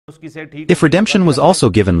If redemption was also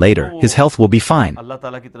given later, his health will be fine.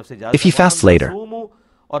 If he fasts later,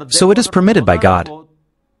 so it is permitted by God.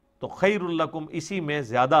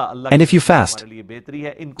 And if you fast,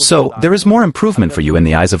 so there is more improvement for you in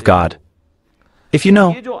the eyes of God. If you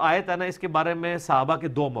know,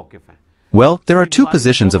 well, there are two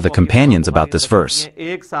positions of the companions about this verse.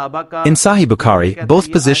 In Sahih Bukhari,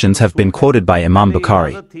 both positions have been quoted by Imam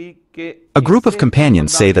Bukhari. A group of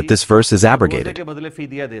companions say that this verse is abrogated.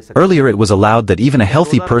 Earlier it was allowed that even a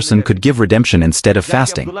healthy person could give redemption instead of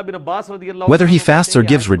fasting. Whether he fasts or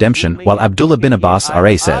gives redemption, while Abdullah bin Abbas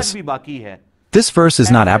R.A. says, this verse is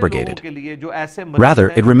not abrogated. Rather,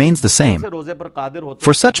 it remains the same.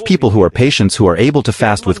 For such people who are patients who are able to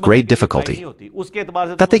fast with great difficulty,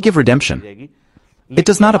 that they give redemption. It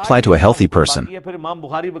does not apply to a healthy person.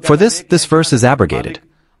 For this verse is abrogated.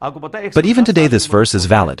 But even today this verse is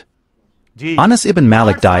valid. Anas ibn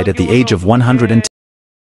Malik died at the age of 110.